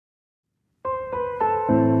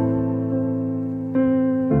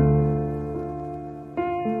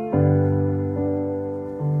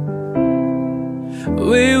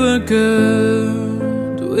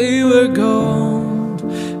good, we were gold,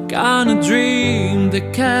 kind of dream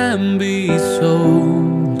that can be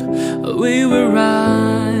sold. We were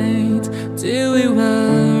right till we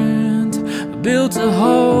weren't, built a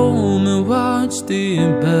home and watched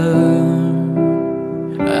it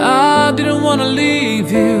burn. I didn't wanna leave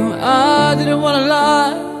you, I didn't wanna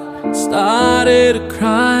lie. Started to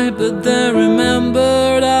cry, but then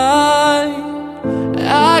remembered I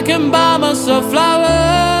can buy myself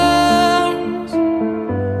flowers,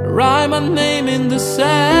 write my name in the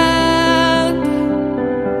sand,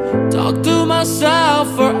 talk to myself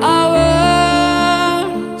for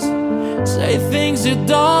hours, say things you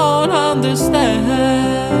don't understand.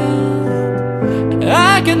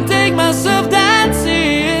 I can take myself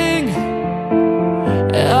dancing,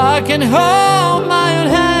 I can hold my own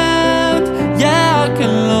hand. Yeah, I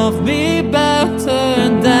can love me better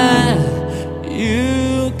than you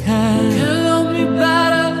can. Can love me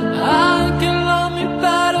better, I can love me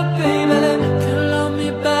better, baby. Can love me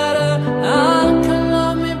better, I can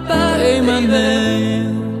love me better, baby. My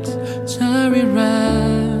name's cherry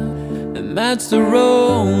red, and match the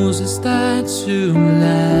roses that you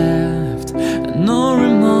left. No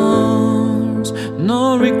remorse, no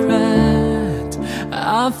regret,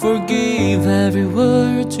 I forgive every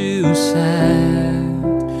word you said.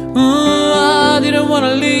 I didn't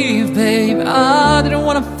wanna leave, babe, I didn't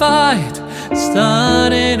wanna fight.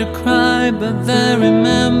 Started to cry, but then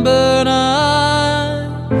remembered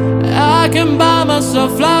I can buy myself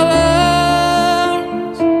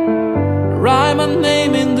flowers, write my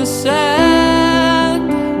name in the sand,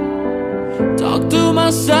 talk to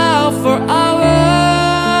myself for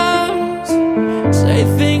hours, say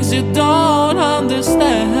things you don't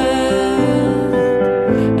understand.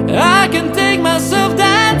 I can take myself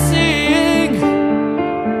dancing,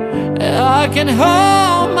 I can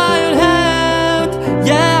hold my own hand.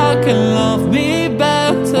 Yeah, I can love me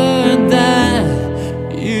better than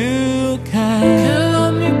you can. Can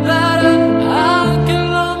love me better, I can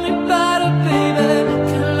love me better, baby.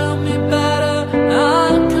 Can love me better, I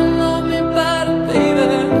can love me better, baby.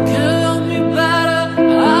 Can love me better,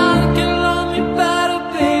 I can love me better,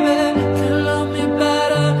 baby. Can love me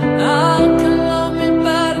better, I can love me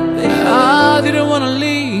better, baby. I didn't wanna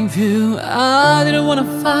leave you, I didn't wanna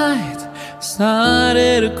fight.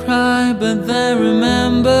 Started to cry, but then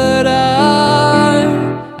remembered I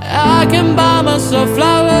can buy myself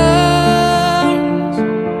flowers,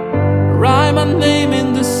 write my name in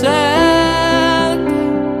the sand,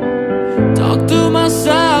 talk to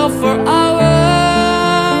myself for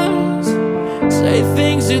hours, say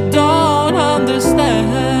things you don't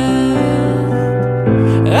understand.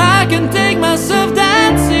 I can take myself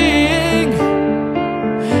dancing,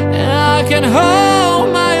 and I can hold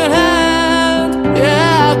my own hand.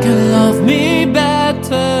 Yeah, I can love me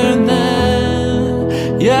better